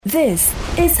This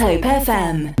is Hope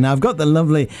FM. Now, I've got the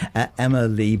lovely Emma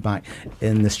Lee back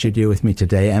in the studio with me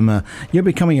today. Emma, you're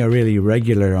becoming a really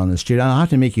regular on the studio. I'll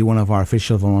have to make you one of our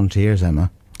official volunteers, Emma.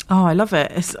 Oh, I love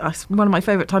it. It's one of my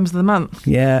favourite times of the month.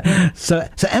 Yeah. So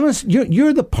Emma,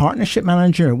 you're the partnership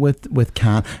manager with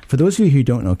CAN. For those of you who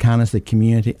don't know, CAN is the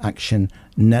Community Action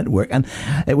Network. And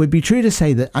it would be true to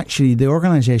say that actually the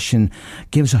organisation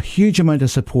gives a huge amount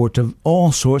of support to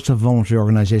all sorts of voluntary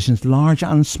organisations, large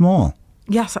and small.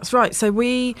 Yes, that's right. So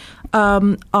we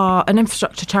are an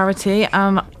infrastructure charity,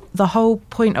 and the whole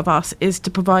point of us is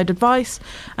to provide advice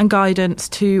and guidance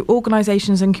to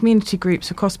organisations and community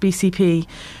groups across BCP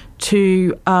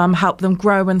to help them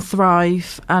grow and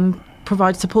thrive and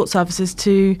provide support services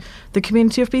to the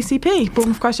community of BCP,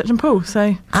 Bournemouth, Christchurch and Poole.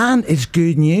 And it's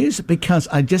good news because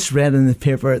I just read in the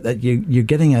paper that you're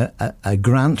getting a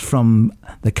grant from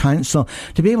the council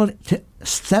to be able to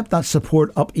step that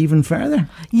support up even further.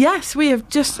 Yes, we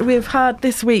have heard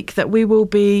this week that we will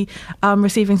be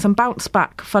receiving some bounce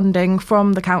back funding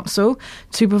from the council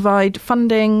to provide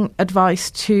funding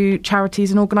advice to charities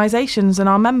and organisations and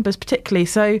our members particularly.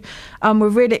 So we're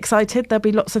really excited. There'll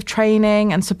be lots of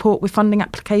training and support with funding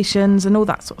applications and all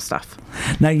that sort of stuff.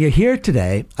 Now, you're here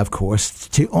today, of course,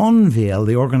 to unveil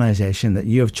the organisation that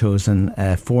you have chosen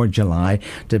for July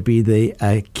to be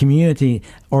the community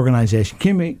organisation,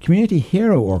 community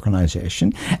hero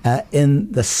organisation in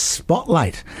the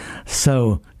spotlight.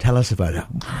 So tell us about it.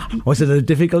 Was it a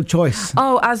difficult choice?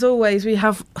 Oh, as always, we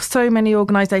have so many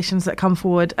organisations that come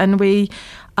forward, and we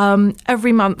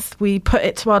every month we put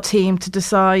it to our team to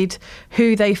decide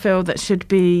who they feel that should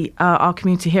be our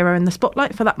community hero in the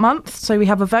spotlight for that month. So we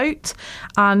have a vote,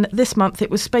 and this month it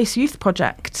was Space Youth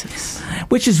Project.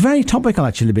 Which is very topical,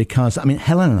 actually, because, I mean,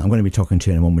 Helen, I'm going to be talking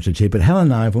to you in a moment or two, but Helen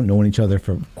and I have known each other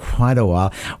for quite a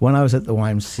while. When I was at the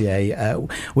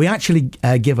YMCA, we actually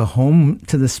give a home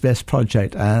to the Space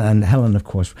Project, and Helen, of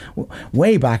course,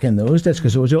 way back in those days,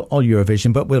 because it was all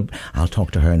Eurovision, but I'll talk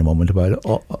to her in a moment about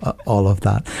all of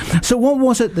that. So what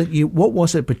was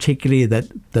it particularly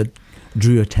that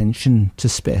drew attention to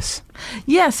space?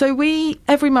 Yeah, so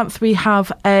every month we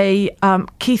have a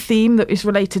key theme that is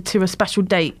related to a special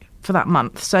date for that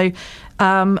month. So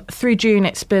through June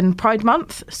it's been Pride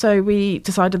Month, so we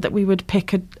decided that we would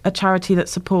pick a charity that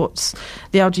supports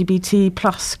the LGBT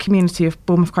plus community of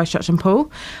Bournemouth, Christchurch and Poole,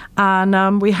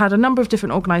 and we had a number of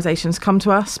different organisations come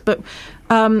to us, but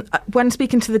when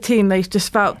speaking to the team, they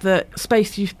just felt that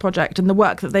Space Youth Project and the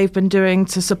work that they've been doing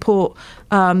to support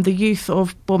the youth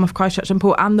of Bournemouth, Christchurch and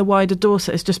Poole and the wider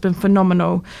Dorset has just been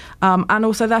phenomenal, and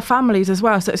also their families as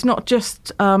well. So it's not just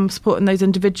supporting those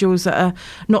individuals that are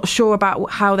not sure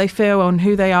about how they feel and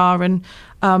who they are, and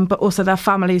but also their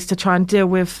families to try and deal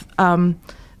with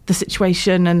the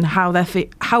situation and how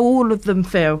all of them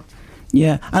feel.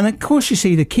 Yeah, and of course, you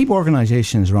see, to keep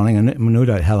organisations running, and no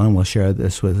doubt Helen will share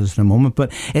this with us in a moment,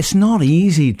 but it's not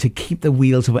easy to keep the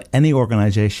wheels of any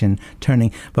organisation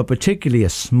turning, but particularly a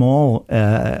small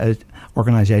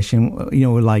organisation,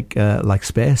 like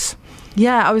Space.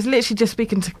 Yeah, I was literally just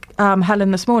speaking to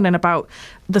Helen this morning about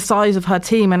the size of her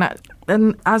team,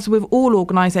 and as with all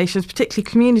organisations, particularly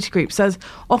community groups, there's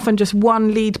often just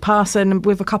one lead person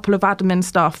with a couple of admin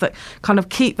staff that kind of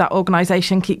keep that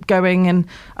organisation keep going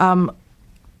and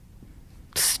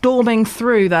storming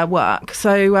through their work.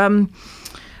 So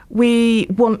we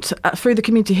want, through the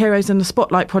Community Heroes and the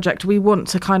Spotlight Project, we want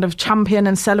to kind of champion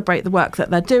and celebrate the work that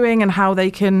they're doing and how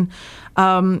they can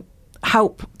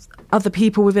help other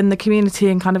people within the community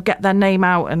and kind of get their name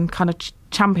out and kind of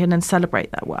champion and celebrate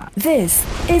their work. This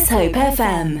is Hope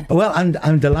FM. Well,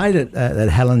 I'm delighted that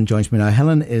Helen joins me now.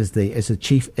 Helen is the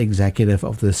chief executive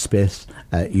of the Space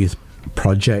Youth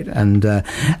Project, and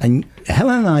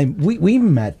Helen and I we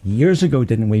met years ago,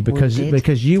 didn't we? Because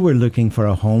you were looking for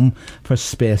a home for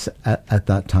Space at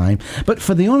that time. But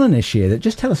for the uninitiated,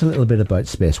 just tell us a little bit about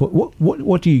Space.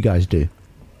 What do you guys do?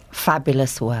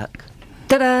 Fabulous work.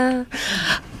 Ta-da!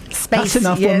 That's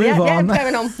enough. We'll move on.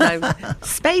 Going on. No.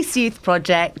 Space Youth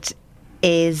Project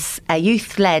is a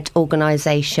youth-led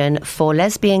organisation for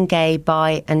lesbian, gay,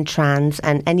 bi and trans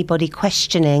and anybody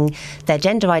questioning their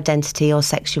gender identity or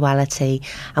sexuality.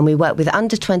 And we work with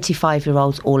under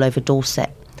 25-year-olds all over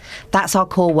Dorset. That's our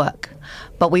core work.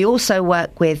 But we also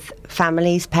work with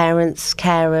families, parents,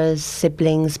 carers,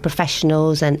 siblings,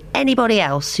 professionals and anybody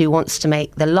else who wants to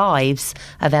make the lives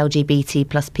of LGBT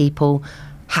plus people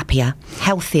happier,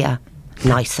 healthier,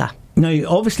 nicer. Now,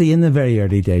 obviously, in the very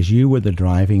early days, you were the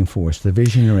driving force, the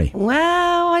visionary.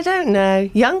 Well, I don't know.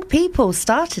 Young people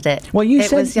started it. Well, you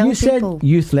said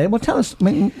youth-led. Well, tell us,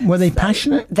 were they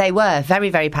passionate? They were very,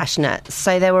 very passionate.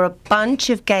 So there were a bunch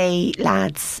of gay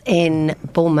lads in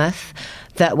Bournemouth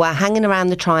that were hanging around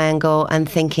the triangle and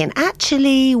thinking,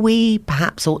 actually, we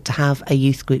perhaps ought to have a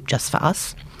youth group just for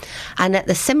us. And at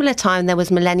the similar time, there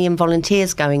was Millennium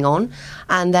Volunteers going on,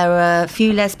 and there were a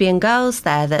few lesbian girls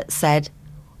there that said,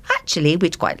 actually,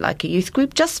 we'd quite like a youth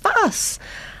group just for us.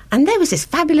 And there was this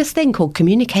fabulous thing called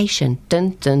communication.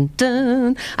 Dun, dun,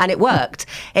 dun. And it worked.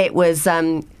 It was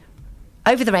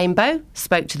Over the Rainbow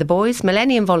spoke to the boys,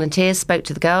 Millennium Volunteers spoke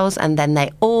to the girls, and then they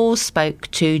all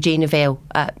spoke to Gina Veal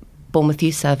at Bournemouth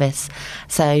Youth Service.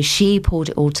 So she pulled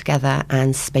it all together,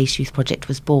 and Space Youth Project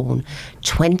was born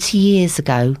 20 years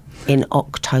ago in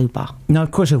October. Now,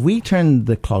 of course, if we turn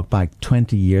the clock back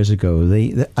 20 years ago,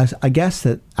 I guess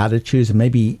that attitudes and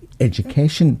maybe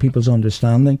education, people's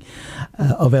understanding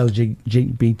of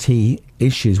LGBT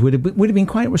issues would have been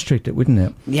quite restricted, wouldn't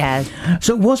it? Yeah.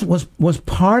 So was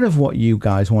part of what you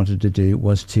guys wanted to do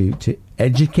was to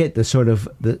educate the sort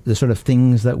of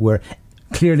things that were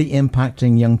clearly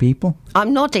impacting young people?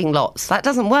 I'm nodding lots. That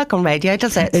doesn't work on radio,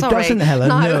 does it? It Sorry. doesn't, Helen.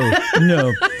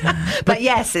 No. But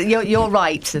yes, you're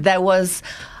right. There was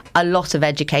a lot of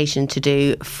education to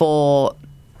do for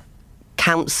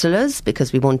counsellors,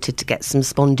 because we wanted to get some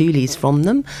spondoolies from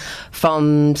them,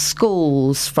 from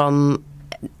schools, from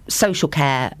social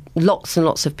care. Lots and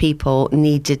lots of people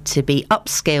needed to be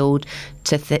upskilled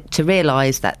to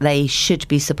realise that they should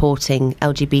be supporting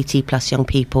LGBT plus young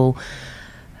people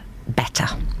better.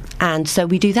 And so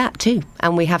we do that too,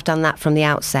 and we have done that from the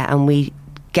outset, and we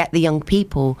get the young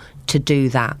people to do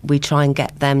that. We try and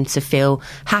get them to feel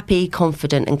happy,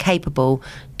 confident and capable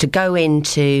to go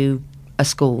into a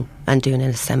school and do an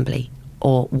assembly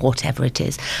or whatever it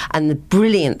is. And the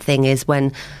brilliant thing is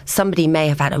when somebody may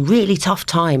have had a really tough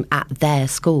time at their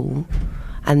school,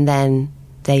 and then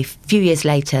a few years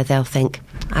later they'll think,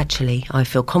 actually, I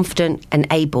feel confident and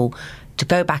able to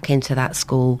go back into that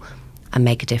school and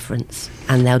make a difference,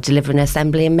 and they'll deliver an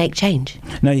assembly and make change.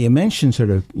 Now, you mentioned sort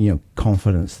of,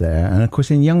 confidence there, and of course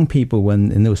in young people,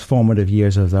 when in those formative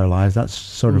years of their lives, that's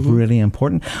sort of really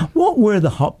important. What were the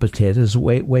hot potatoes?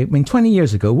 20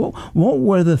 years ago, what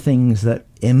were the things that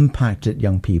impacted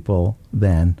young people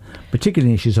then,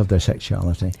 particularly issues of their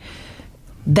sexuality?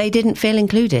 They didn't feel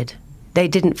included. They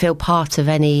didn't feel part of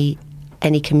any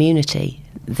community.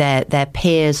 Their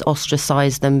peers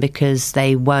ostracised them because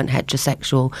they weren't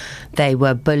heterosexual. They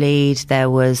were bullied. There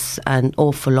was an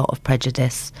awful lot of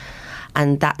prejudice.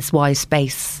 And that's why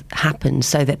Space happened,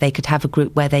 so that they could have a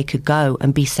group where they could go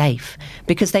and be safe.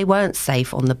 Because they weren't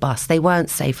safe on the bus. They weren't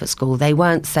safe at school. They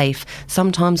weren't safe,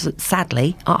 sometimes,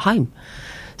 sadly, at home.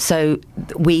 So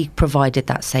we provided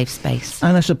that safe space.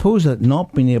 And I suppose that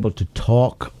not being able to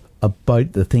talk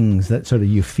about the things that sort of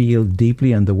you feel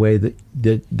deeply and the way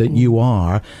that you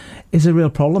are is a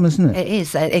real problem, isn't it? It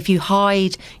is. If you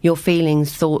hide your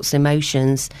feelings, thoughts,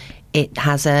 emotions, it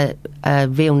has a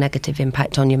real negative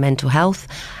impact on your mental health.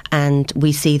 And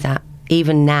we see that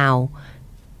even now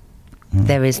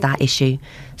there is that issue.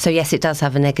 So yes, it does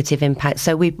have a negative impact.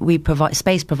 So we provide,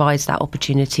 Space provides that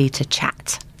opportunity to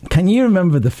chat. Can you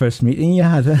remember the first meeting you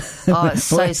had? Oh, it's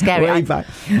so scary. Way back.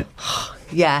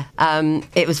 Yeah,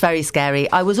 it was very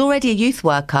scary. I was already a youth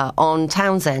worker on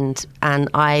Townsend, and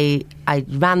I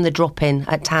ran the drop-in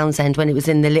at Townsend when it was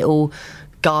in the little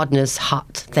gardener's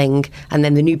hut thing, and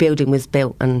then the new building was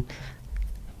built, and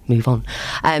move on.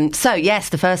 So, yes,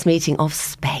 the first meeting of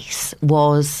Space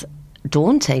was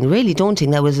daunting, really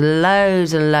daunting. There was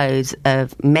loads and loads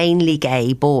of mainly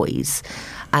gay boys,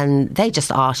 and they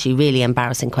just asked you really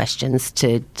embarrassing questions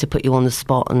to put you on the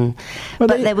spot.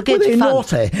 But they were good. Were they fun.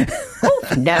 naughty? Oh,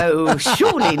 no,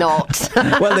 surely not.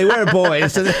 Well, they were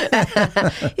boys. Yeah,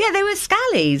 they were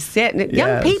scallies. Yeah,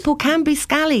 young people can be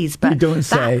scallies, but you don't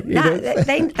say.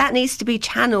 That needs to be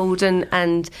channeled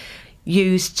and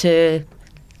used to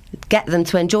get them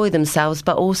to enjoy themselves,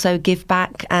 but also give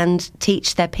back and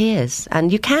teach their peers.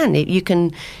 And you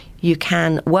can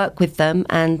work with them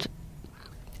and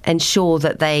ensure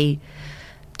that they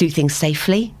do things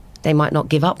safely. They might not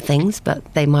give up things,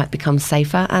 but they might become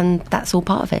safer, and that's all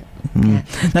part of it. Yeah.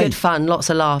 Good fun,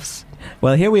 lots of laughs.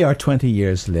 Well, here we are 20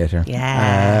 years later.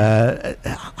 Yeah.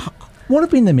 What have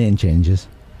been the main changes?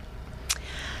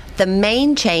 The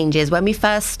main changes, when we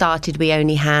first started, we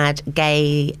only had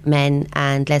gay men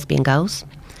and lesbian girls,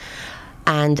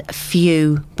 and a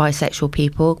few bisexual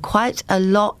people, quite a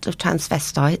lot of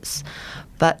transvestites,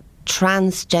 but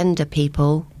transgender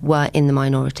people were in the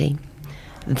minority.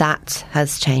 That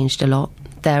has changed a lot.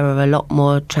 There are a lot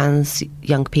more trans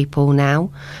young people now,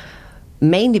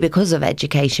 mainly because of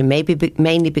education,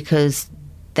 mainly because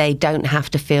they don't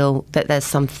have to feel that there's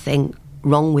something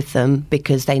wrong with them,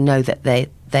 because they know that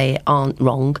they aren't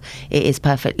wrong. It is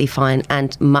perfectly fine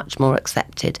and much more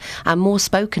accepted and more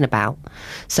spoken about.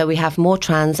 So we have more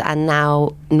trans and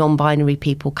now non-binary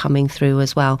people coming through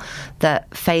as well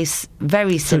that face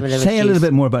very similar issues. Say a little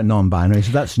bit more about non-binary.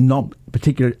 So that's not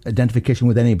particular identification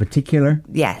with any particular?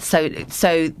 Yeah,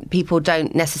 so people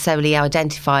don't necessarily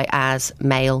identify as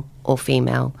male or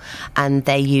female, and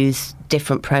they use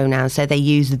different pronouns. So they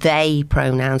use they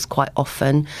pronouns quite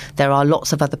often. There are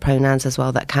lots of other pronouns as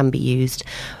well that can be used.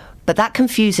 But that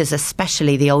confuses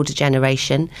especially the older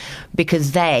generation,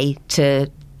 because they, to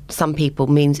some people,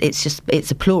 means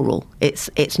it's a plural.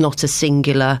 It's not a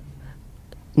singular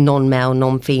non-male,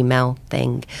 non-female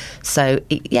thing. So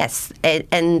yes,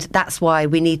 and that's why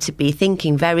we need to be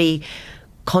thinking very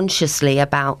consciously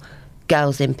about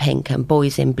girls in pink and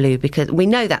boys in blue, because we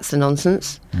know that's a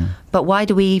nonsense. But why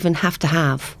do we even have to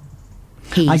have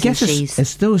he's I guess and she's?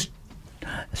 It's those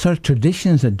sort of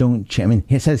traditions that don't change. I mean,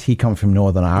 he says he comes from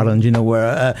Northern Ireland,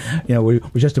 where we're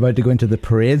just about to go into the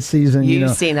parade season.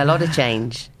 You've seen a lot of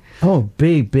change. Oh,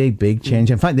 big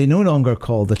change. In fact, they no longer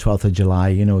call the 12th of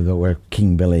July, where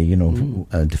King Billy,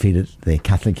 defeated the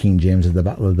Catholic King James at the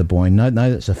Battle of the Boyne. Now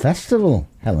it's a festival,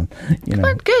 Helen.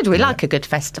 Well, good. We like a good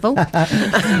festival.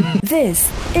 This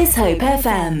is Hope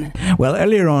FM. Well,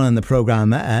 earlier on in the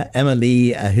programme, Emma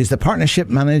Lee, who's the partnership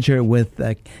manager with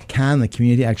CAN, the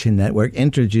Community Action Network,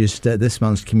 introduced this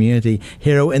month's Community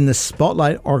Hero in the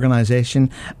Spotlight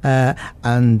organisation.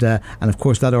 And of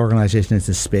course, that organisation is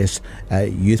the Space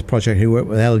Youth Project, who work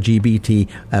with LGBT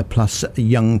plus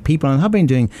young people and have been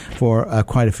doing for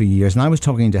quite a few years. And I was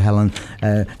talking to Helen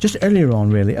just earlier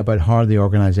on, really, about how the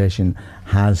organisation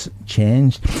has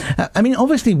changed. I mean,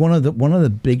 obviously, one of the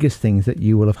biggest things that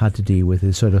you will have had to deal with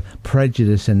is sort of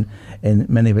prejudice in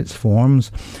many of its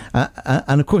forms,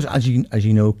 and of course, as you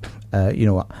know,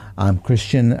 I'm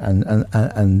Christian, and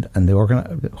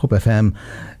the Hope FM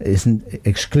isn't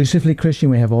exclusively Christian.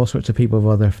 We have all sorts of people of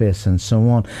other faiths and so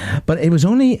on. But it was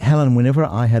only, Helen, whenever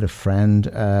I had a friend,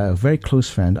 a very close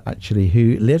friend actually,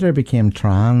 who later became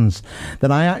trans,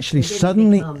 that I actually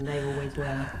suddenly. They always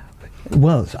were.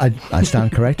 Well, I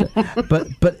stand corrected,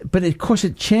 but of course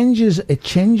it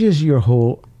changes your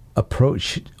whole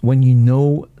approach when you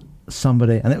know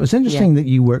somebody. And it was interesting that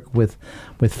you work with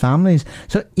families.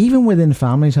 So even within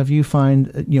families, have you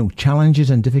found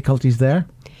challenges and difficulties there?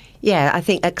 Yeah, I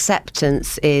think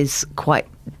acceptance is quite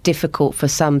difficult for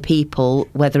some people,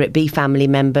 whether it be family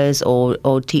members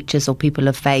or teachers or people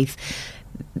of faith.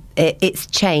 It's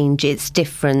change, it's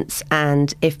difference,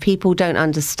 and if people don't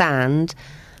understand,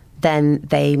 then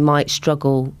they might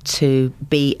struggle to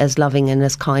be as loving and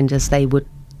as kind as they would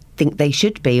think they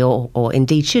should be, or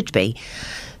indeed should be.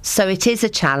 So it is a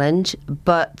challenge,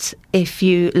 but if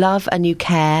you love and you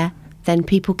care, then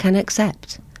people can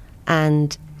accept.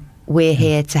 And we're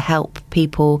here to help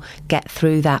people get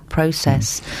through that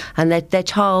process. And their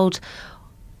child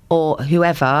or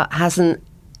whoever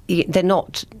they're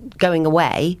not going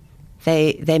away.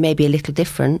 They may be a little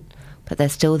different, but they're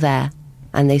still there.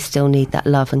 And they still need that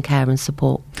love and care and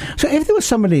support. So if there was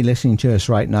somebody listening to us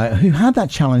right now who had that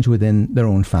challenge within their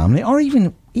own family, or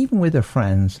even with their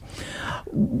friends,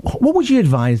 what would you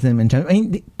advise them in terms? I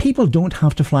mean, people don't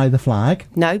have to fly the flag.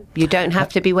 No, you don't have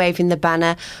to be waving the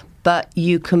banner, but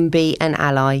you can be an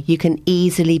ally. You can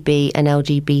easily be an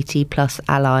LGBT plus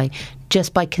ally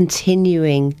just by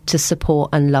continuing to support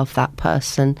and love that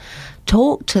person.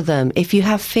 Talk to them. If you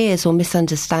have fears or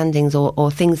misunderstandings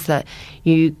or things that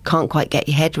you can't quite get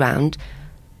your head round,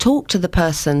 talk to the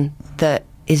person that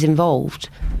is involved,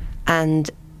 and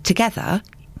together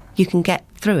you can get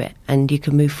through it and you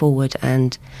can move forward,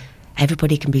 and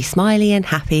everybody can be smiley and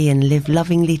happy and live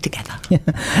lovingly together.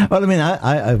 Yeah. Well, I mean,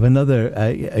 I have another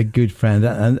a good friend,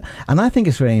 and I think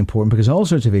it's very important, because all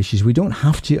sorts of issues, we don't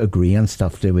have to agree on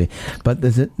stuff, do we? But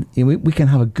we can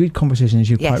have a good conversation, as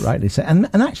you quite rightly say, and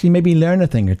actually maybe learn a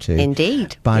thing or two.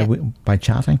 Indeed. By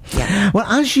chatting. Yeah. Well,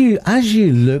 as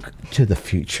you look to the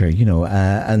future,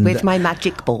 and with my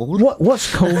magic ball.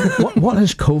 What's COVID? what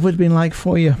has COVID been like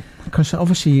for you? Because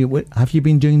obviously, have you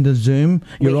been doing the Zoom?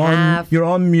 You're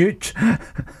on mute.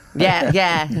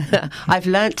 Yeah. I've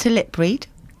learnt to lip read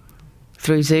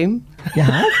through Zoom. You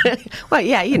have? Well,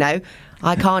 yeah,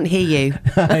 I can't hear you.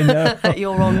 I know.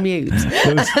 You're on mute.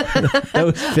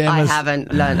 Those famous... I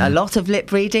haven't learnt a lot of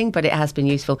lip reading, but it has been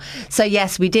useful. So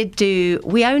yes,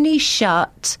 we only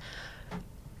shut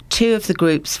 2 of the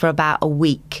groups for about 1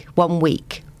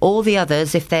 week. All the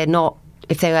others, if they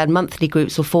had monthly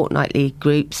groups or fortnightly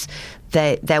groups,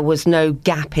 there was no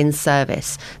gap in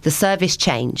service. The service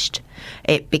changed.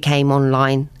 It became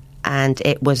online, and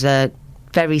it was a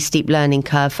very steep learning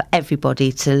curve for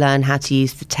everybody to learn how to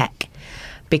use the tech.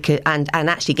 because and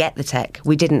actually get the tech.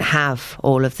 We didn't have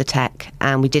all of the tech,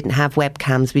 and we didn't have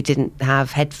webcams, we didn't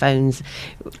have headphones,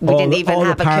 we didn't even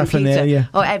have a computer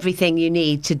or everything you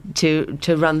need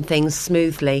to run things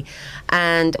smoothly.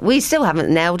 And we still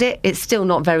haven't nailed it. It's still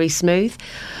not very smooth.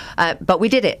 But we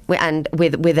did it, and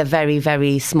with a very,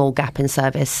 very small gap in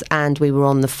service, and we were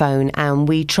on the phone, and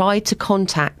we tried to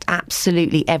contact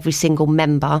absolutely every single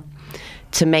member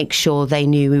to make sure they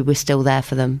knew we were still there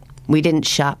for them. We didn't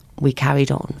shut. We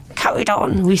carried on.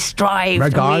 We strived.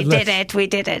 Regardless. We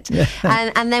did it. Yeah.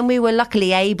 And then we were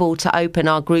luckily able to open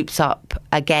our groups up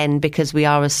again, because we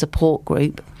are a support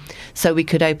group. So we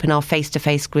could open our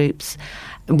face-to-face groups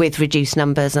with reduced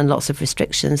numbers and lots of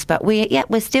restrictions. But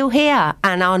we're still here,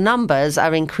 and our numbers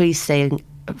are increasing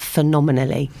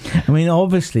phenomenally. I mean,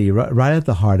 obviously, right at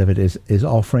the heart of it is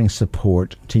offering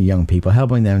support to young people,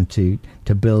 helping them to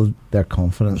build their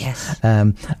confidence. Yes.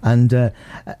 And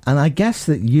I guess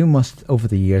that you must, over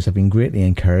the years, have been greatly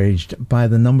encouraged by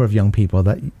the number of young people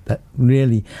that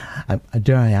really,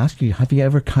 dare I ask you, have you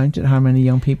ever counted how many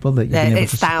young people that you've been able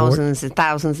to support? Thousands and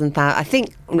thousands and thousands. I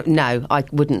think, no, I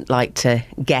wouldn't like to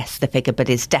guess the figure, but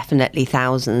it's definitely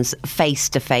thousands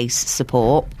face-to-face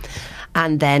support.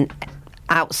 And then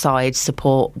outside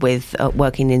support with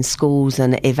working in schools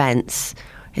and events.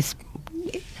 It's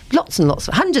lots and lots,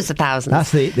 hundreds of thousands.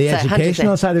 That's the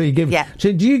educational side of it. You give. Yeah.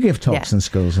 So do you give talks in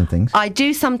schools and things? I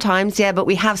do sometimes, yeah, but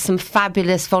we have some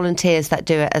fabulous volunteers that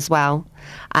do it as well.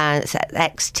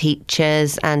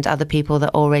 Ex-teachers and other people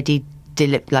that already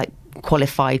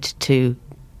qualified to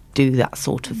do that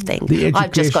sort of thing.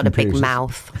 I've just got a big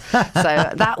mouth,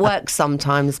 so that works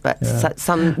sometimes, but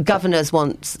some governors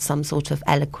want some sort of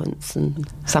eloquence, and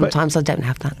sometimes I don't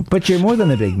have that. But you're more than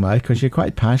a big mouth, because you're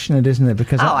quite passionate, isn't it?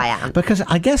 Because I am. Because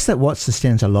I guess that what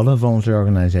sustains a lot of voluntary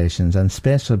organisations, and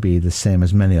Space will be the same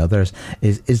as many others,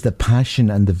 is the passion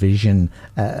and the vision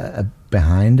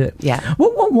behind it. Yeah.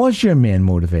 What was your main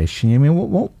motivation? I mean,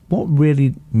 what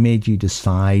really made you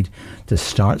decide to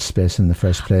start Space in the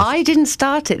first place? I didn't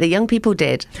start it. The young people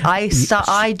did.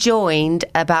 I joined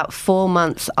about 4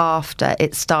 months after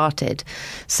it started.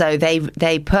 So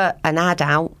they put an ad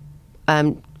out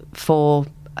for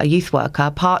a youth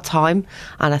worker part-time,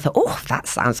 and I thought, oh, that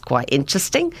sounds quite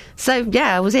interesting. So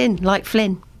yeah, I was in, like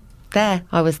Flynn.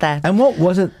 I was there. And what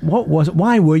was it?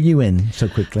 Why were you in so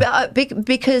quickly?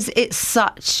 Because it's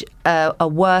such a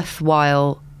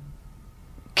worthwhile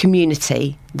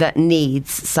community that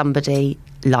needs somebody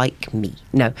like me.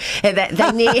 No, they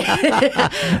need.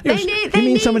 You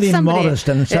mean somebody modest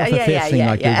and self-effacing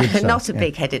like you did. Not a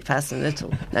big-headed person at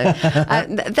all. No,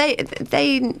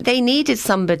 they needed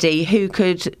somebody who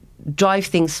could drive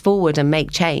things forward and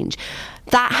make change.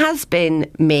 That has been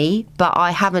me, but I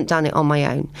haven't done it on my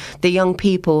own. The young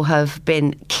people have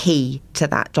been key to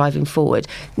that driving forward.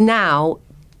 Now,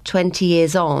 20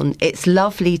 years on, it's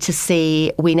lovely to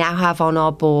see we now have on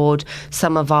our board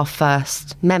some of our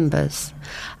first members.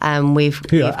 We've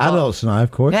got adults now,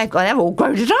 of course. Yeah, they've all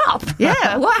grown it up.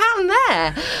 Yeah, what happened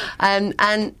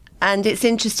there? And it's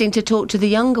interesting to talk to the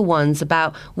younger ones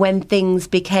about when things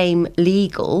became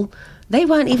legal. They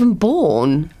weren't even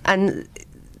born, and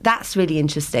that's really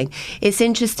interesting. It's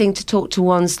interesting to talk to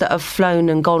ones that have flown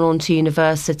and gone on to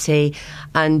university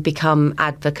and become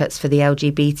advocates for the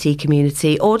LGBT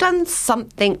community, or done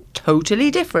something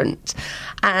totally different.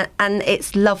 And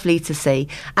it's lovely to see.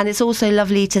 And it's also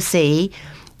lovely to see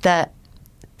that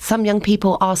some young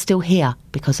people are still here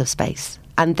because of Space.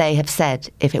 And they have said,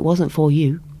 if it wasn't for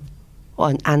you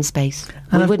and Space,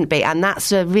 we wouldn't be. And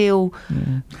that's a real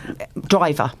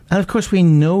driver. And of course, we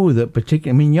know that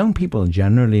young people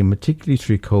generally, and particularly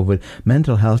through COVID,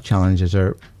 mental health challenges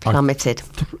are plummeted.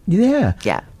 Yeah.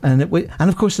 And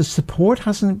of course, the support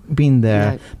hasn't been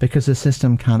there because the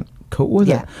system can't cope with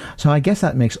it. So I guess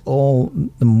that makes all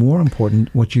the more important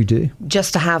what you do.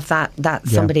 Just to have that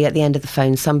somebody at the end of the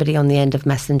phone, somebody on the end of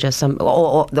Messenger,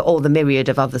 or the myriad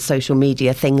of other social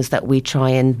media things that we try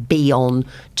and be on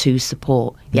to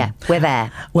support. Yeah, we're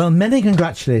there. Well, many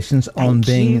congratulations on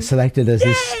being selected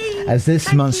as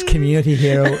this month's community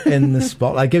hero in the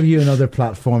spotlight. I give you another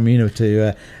platform,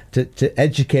 to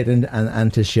educate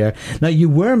and to share. Now, you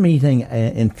were meeting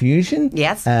Infusion.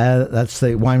 Yes. That's the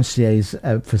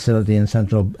YMCA's facility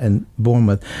in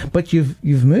Bournemouth. But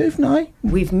you've moved now?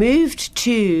 We've moved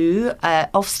to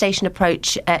Off-Station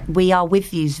Approach at We Are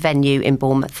With You's venue in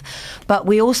Bournemouth. But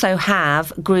we also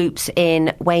have groups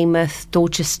in Weymouth,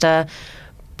 Dorchester,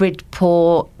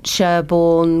 Bridport,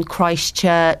 Sherborne,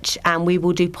 Christchurch, and we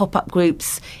will do pop-up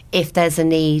groups if there's a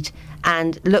need.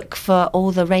 And look for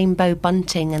all the rainbow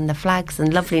bunting and the flags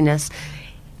and loveliness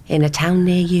in a town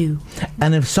near you.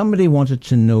 And if somebody wanted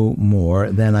to know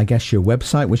more, then I guess your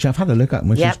website, which I've had a look at,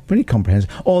 which is pretty comprehensive,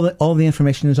 all the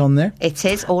information is on there? It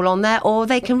is all on there, or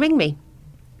they can ring me.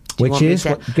 Which is?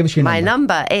 Give us your number. My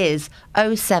number is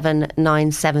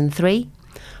 07973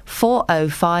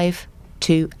 405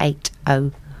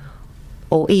 280.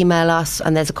 Or email us,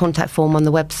 and there's a contact form on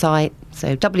the website.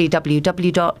 So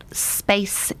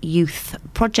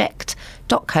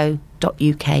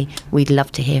www.spaceyouthproject.co.uk. We'd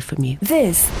love to hear from you.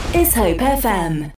 This is Hope FM.